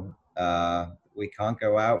 So we can't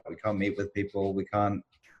go out, we can't meet with people, we can't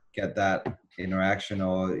get that interaction,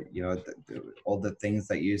 or you know, all the things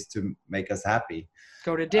that used to make us happy.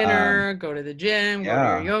 Go to dinner, go to the gym, go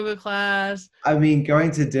to your yoga class. I mean, going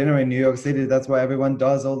to dinner in New York City, that's what everyone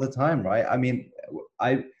does all the time, right? I mean,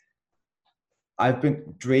 I've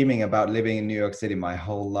been dreaming about living in New York City my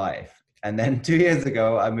whole life. And then 2 years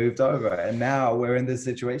ago, I moved over, and now we're in this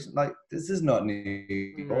situation. Like, this is not New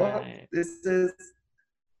York. Right. This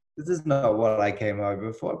is not what I came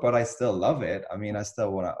over for, but I still love it. I mean, I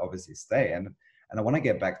still want to obviously stay, and I want to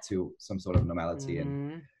get back to some sort of normality.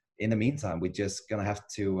 And in the meantime, we're just gonna have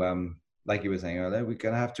to, like you were saying earlier, we're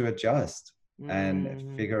gonna have to adjust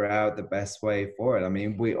and figure out the best way forward. I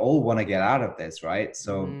mean, we all want to get out of this, right?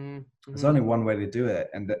 So there's only one way to do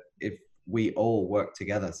it, and if we all work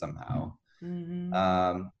together somehow,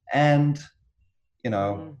 and you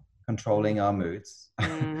know, controlling our moods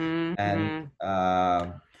and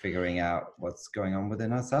figuring out what's going on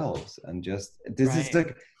within ourselves, and just this is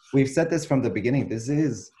the, we've said this from the beginning, this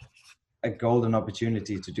is a golden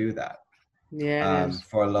opportunity to do that.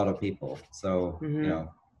 For a lot of people. So you know,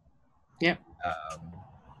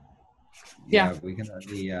 we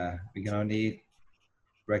can only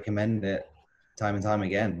recommend it time and time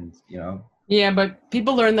again, you know. Yeah, but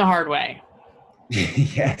people learn the hard way.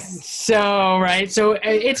 Yes. So so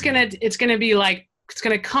it's gonna be like, it's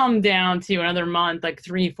gonna come down to another month, like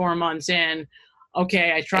 3-4 months in.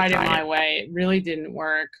 Okay, I tried it my way, it really didn't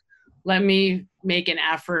work. Let me make an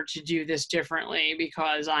effort to do this differently,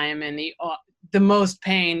 because I am in the most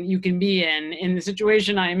pain you can be in the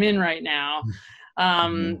situation I'm in right now.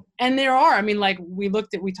 And there are, I mean, like we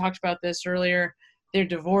talked about this earlier, their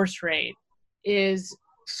divorce rate is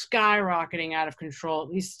skyrocketing out of control, at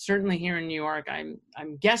least certainly here in New York.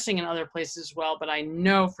 I'm guessing in other places as well, but I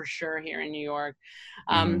know for sure here in New York.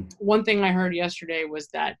 One thing I heard yesterday was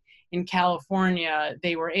that in California,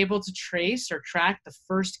 they were able to trace or track the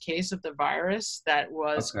first case of the virus that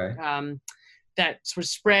was that was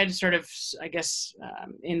spread sort of, I guess,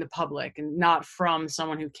 in the public, and not from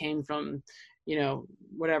someone who came from, you know,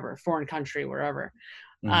 whatever, foreign country, wherever.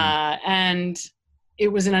 And it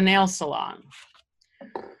was in a nail salon.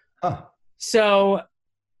 So,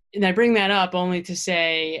 and I bring that up only to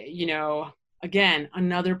say, you know, again,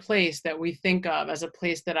 another place that we think of as a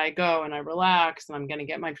place that I go and I relax, and I'm going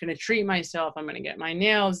to treat myself. I'm going to get my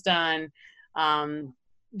nails done.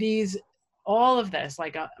 All of this,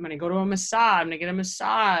 like I'm going to go to a massage, I'm going to get a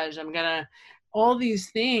massage. All these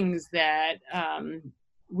things that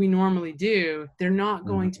we normally do, they're not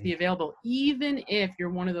going to be available, even if you're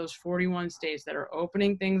one of those 41 states that are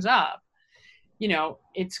opening things up. You know,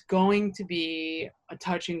 it's going to be a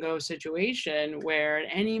touch and go situation where at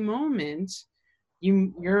any moment,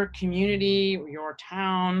 your community, your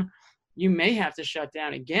town, you may have to shut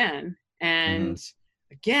down again. And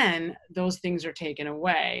again, those things are taken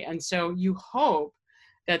away. And so you hope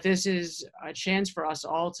that this is a chance for us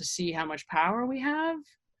all to see how much power we have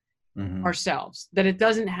ourselves, that it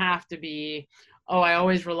doesn't have to be, oh, I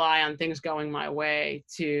always rely on things going my way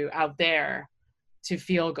out there to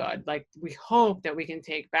feel good. Like, we hope that we can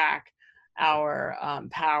take back our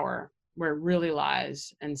power where it really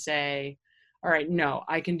lies and say, all right, no,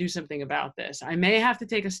 I can do something about this. I may have to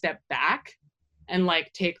take a step back and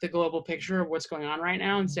like take the global picture of what's going on right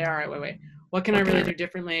now and say, all right, wait, what can I really do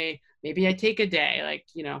differently? Maybe I take a day, like,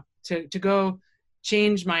 you know, to go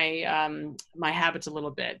change my my habits a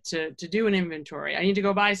little bit, to do an inventory. I need to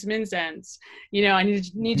go buy some incense. You know, I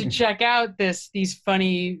need to check out these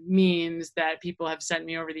funny memes that people have sent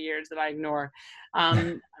me over the years that I ignore.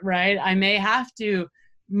 Right? I may have to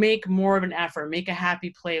make more of an effort, make a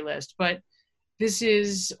happy playlist, but this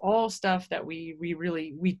is all stuff that we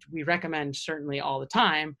really recommend certainly all the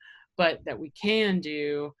time, but that we can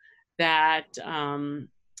do that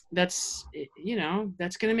that's, you know,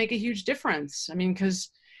 that's going to make a huge difference. I mean, because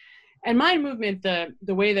And mind movement, the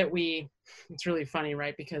way that it's really funny,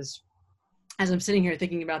 right? Because as I'm sitting here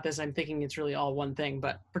thinking about this, I'm thinking it's really all one thing,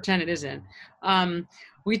 but pretend it isn't.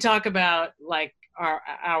 We talk about like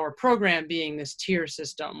our program being this tier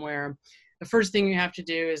system where the first thing you have to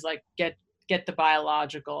do is like get the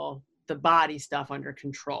biological, the body stuff under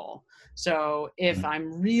control. So if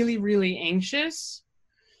I'm really, really anxious,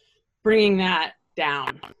 bringing that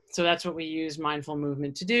down. So that's what we use mindful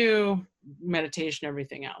movement to do, meditation,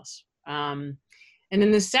 everything else. And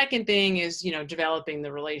then the second thing is, developing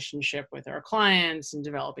the relationship with our clients and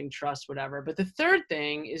developing trust, whatever. But the third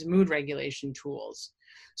thing is mood regulation tools.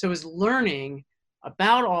 So is learning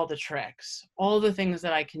about all the tricks, all the things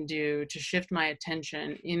that I can do to shift my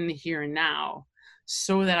attention in the here and now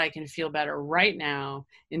so that I can feel better right now,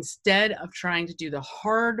 instead of trying to do the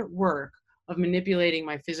hard work of manipulating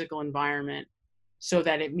my physical environment so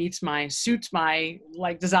that it suits my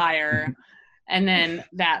desire. And then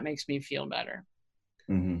that makes me feel better.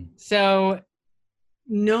 Mm-hmm. So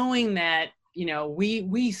knowing that,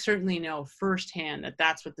 we certainly know firsthand that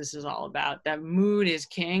that's what this is all about, that mood is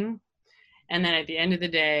king. And then at the end of the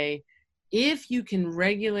day, if you can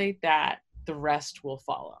regulate that, the rest will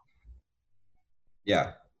follow.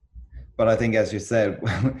 Yeah. But I think, as you said,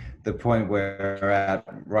 the point where we're at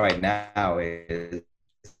right now is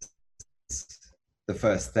the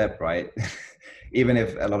first step, right? Even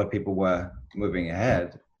if a lot of people were moving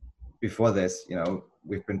ahead before this,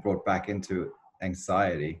 we've been brought back into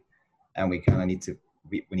anxiety, and we kind of need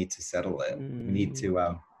to settle it.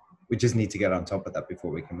 We just need to get on top of that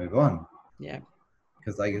before we can move on. Yeah.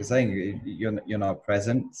 Because like you're saying, you're not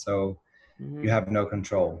present, so you have no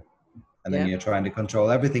control. And then you're trying to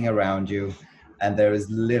control everything around you. And there is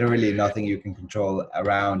literally nothing you can control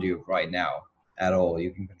around you right now at all.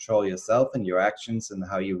 You can control yourself and your actions and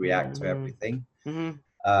how you react to everything. And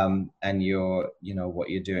what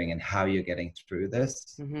you're doing and how you're getting through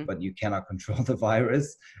this. But you cannot control the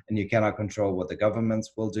virus, and you cannot control what the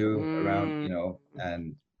governments will do around,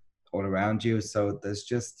 and all around you. So there's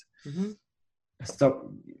just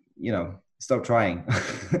stop trying.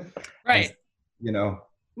 Right. And,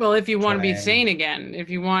 well, if you want to be sane again, if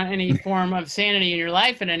you want any form of sanity in your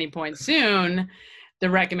life at any point soon, the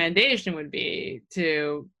recommendation would be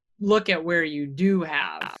to look at where you do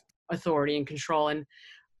have authority and control. And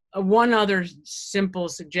one other simple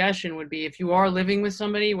suggestion would be, if you are living with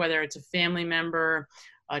somebody, whether it's a family member,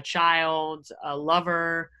 a child, a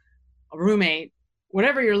lover, a roommate,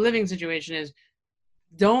 whatever your living situation is,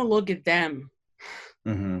 don't look at them.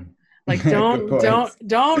 Like don't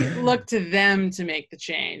look to them to make the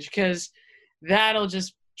change, because that'll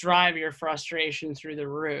just drive your frustration through the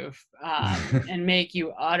roof and make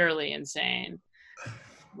you utterly insane.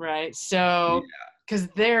 Right. So because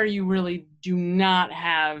there you really do not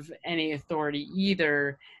have any authority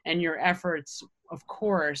either. And your efforts, of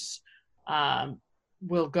course,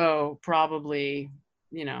 will go probably,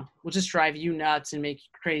 will just drive you nuts and make you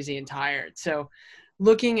crazy and tired. So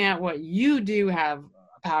looking at what you do have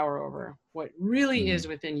power over, what really is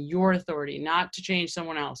within your authority, not to change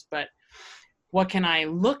someone else, but what can I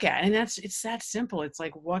look at? And it's that simple. It's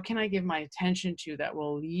like, what can I give my attention to that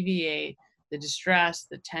will alleviate the distress,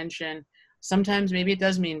 the tension? Sometimes maybe it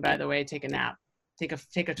does mean, by the way, take a nap, take a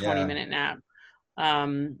 20-minute nap.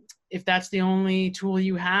 If that's the only tool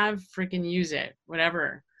you have, freaking use it,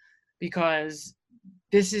 whatever, because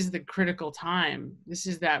this is the critical time. This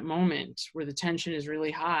is that moment where the tension is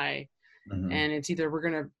really high. And it's either we're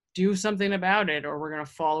going to do something about it, or we're going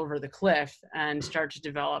to fall over the cliff and start to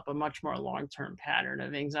develop a much more long-term pattern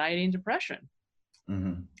of anxiety and depression.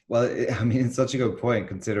 Well, it's such a good point,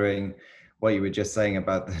 considering what you were just saying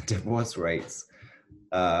about the divorce rates.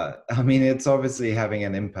 It's obviously having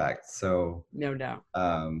an impact. So no doubt.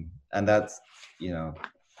 And that's,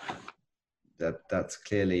 that's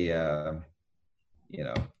clearly,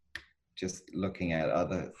 just looking at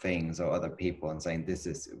other things or other people and saying,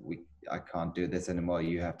 I can't do this anymore.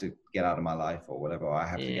 You have to get out of my life, or whatever. Or I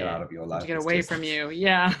have to get out of your life. To get away from you.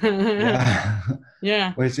 Yeah.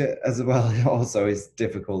 Yeah. Which as well also is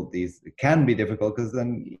difficult. It can be difficult, because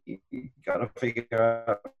then you got to figure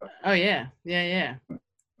out. Oh yeah. Yeah.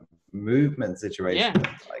 Movement situation.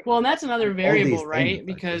 Yeah. Well, and that's another variable, right?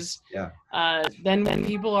 Because then when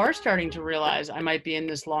people are starting to realize, I might be in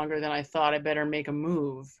this longer than I thought, I better make a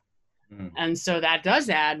move. And so that does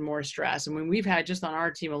add more stress. And when we've had, just on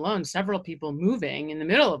our team alone, several people moving in the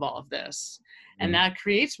middle of all of this, and that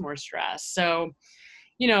creates more stress. So,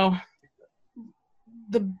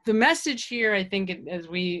 the message here, I think, as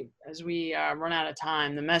we run out of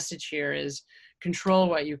time, the message here is control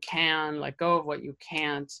what you can, let go of what you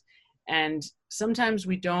can't. And sometimes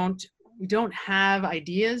we don't don't have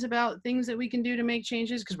ideas about things that we can do to make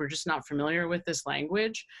changes because we're just not familiar with this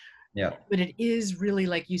language. Yeah. But it is really,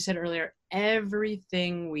 like you said earlier,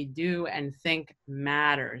 everything we do and think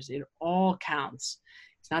matters. It all counts.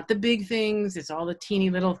 It's not the big things, it's all the teeny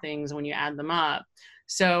little things when you add them up.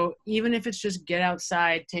 So even if it's just get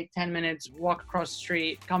outside, take 10 minutes, walk across the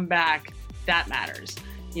street, come back, that matters.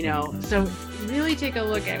 You know, so really take a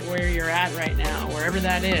look at where you're at right now, wherever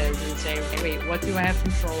that is, and say, okay, wait, what do I have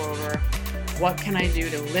control over? What can I do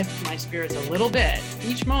to lift my spirits a little bit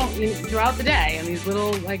each moment throughout the day? And these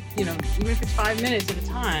little, like, you know, even if it's 5 minutes at a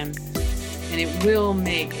time, and it will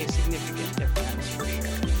make a significant difference for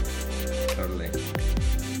sure. Totally.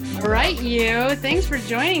 All right, you. Thanks for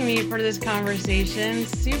joining me for this conversation.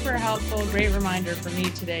 Super helpful. Great reminder for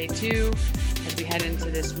me today, too, as we head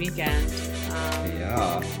into this weekend.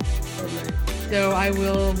 Yeah, totally. So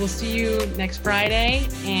we'll see you next Friday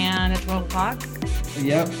and at 12 o'clock.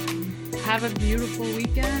 Yep. Have a beautiful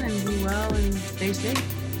weekend and be well and stay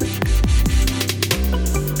safe.